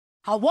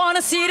I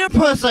wanna see the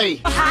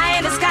pussy high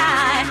in the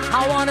sky.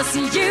 I wanna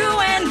see you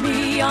and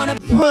me on a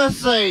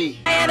pussy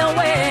flying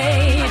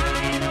away.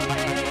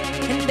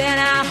 And then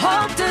I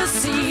hope to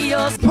see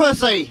your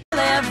pussy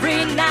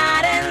every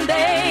night and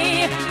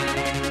day.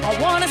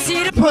 I wanna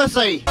see the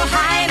pussy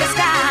high in the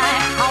sky.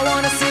 I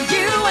wanna see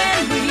you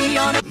and me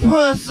on a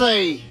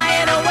pussy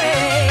flying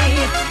away.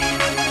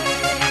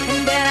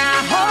 And then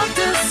I hope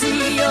to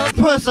see your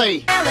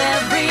pussy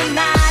every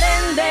night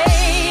and day.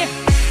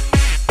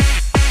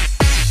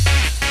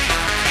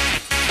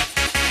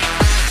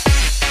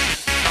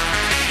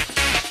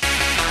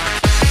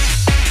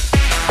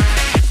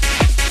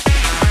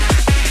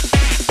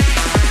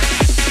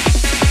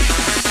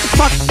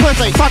 fuck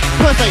pussy, fuck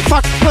pussy,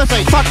 fuck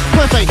pussy, fuck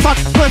pussy, fuck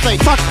pussy,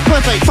 fuck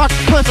pussy, fuck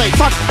pussy,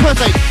 fuck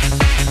pussy.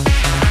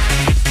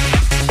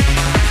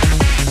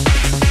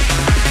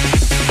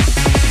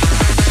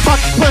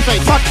 Fuck pussy,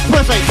 fuck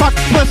pussy, fuck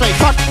pussy,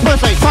 fuck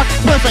pussy, fuck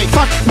pussy,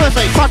 fuck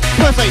pussy, fuck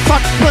pussy,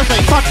 fuck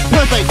pussy, fuck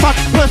pussy, fuck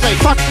pussy,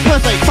 fuck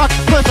pussy, fuck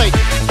pussy.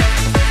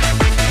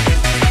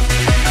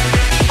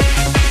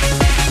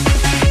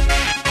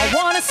 I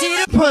wanna see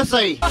the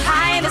Pussy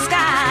high in the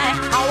sky.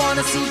 I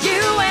wanna see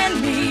you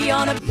and me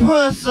on a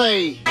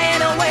pussy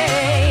flying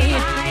away.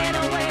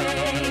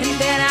 And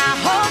then I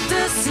hope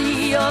to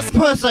see your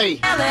pussy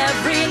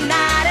every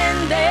night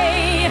and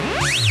day.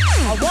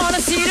 I wanna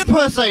see the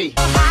pussy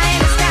high in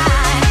the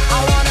sky. I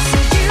wanna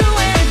see you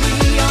and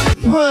me on a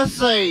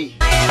pussy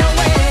flying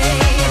away.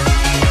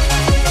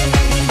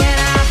 And then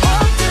I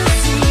hope to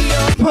see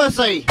your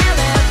pussy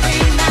every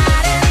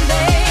night and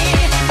day.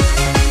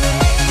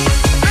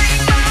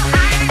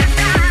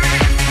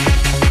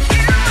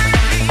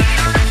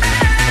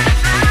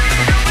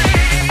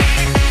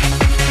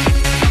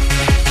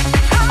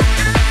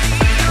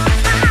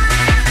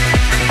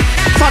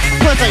 fuck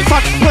pussy,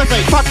 fuck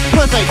pussy, fuck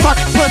pussy, fuck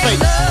pussy.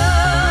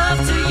 Love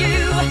to you,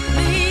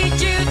 lead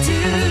you to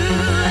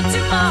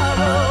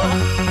tomorrow.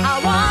 I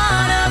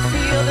wanna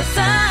feel the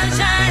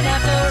sunshine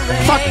after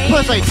rain. Fuck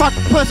pussy, fuck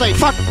pussy,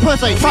 fuck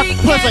pussy, fuck We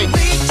pussy. can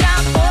reach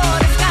out for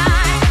the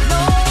sky.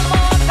 No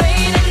more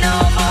pain and no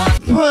more.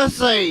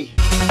 Pussy.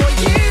 For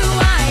you,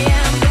 I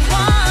am the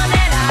one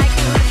that I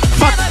could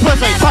Fuck never,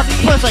 pussy, never fuck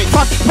be. pussy,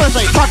 fuck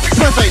pussy, fuck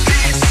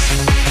pussy.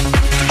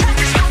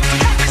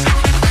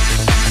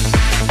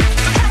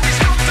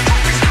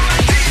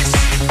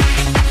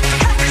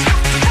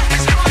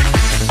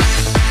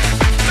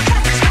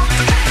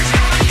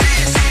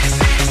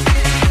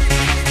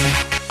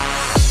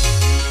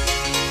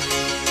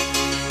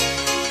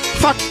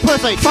 Fuck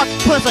pussy, fuck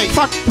pussy,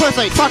 fuck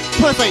pussy, fuck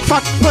pussy,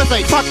 fuck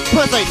pussy, fuck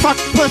pussy, fuck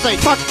pussy,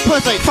 fuck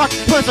pussy, fuck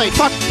pussy,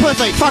 fuck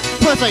pussy, fuck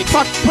pussy,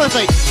 fuck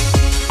pussy.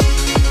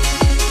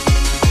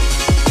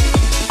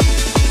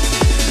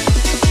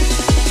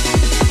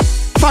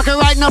 Fuck it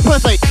right in the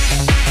pussy.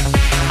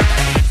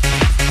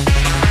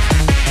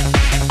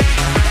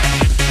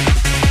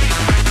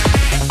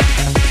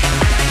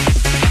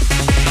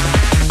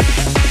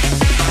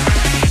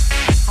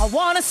 I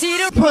wanna see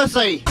the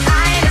Pussy,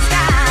 high in the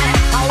sky.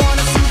 I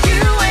wanna see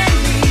you and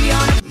me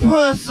on a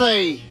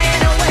pussy,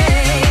 flying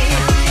away.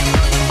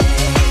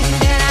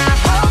 And I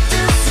hope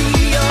to see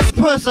your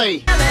pussy,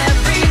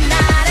 every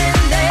night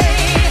and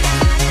day.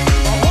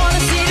 I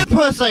wanna see the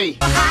pussy,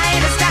 high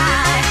in the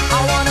sky. I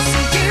wanna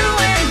see you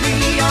and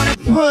me on a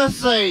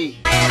pussy,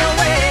 flying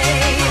away.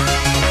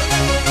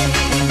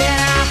 And then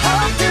I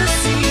hope to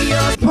see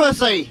your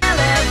pussy.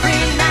 every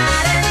night.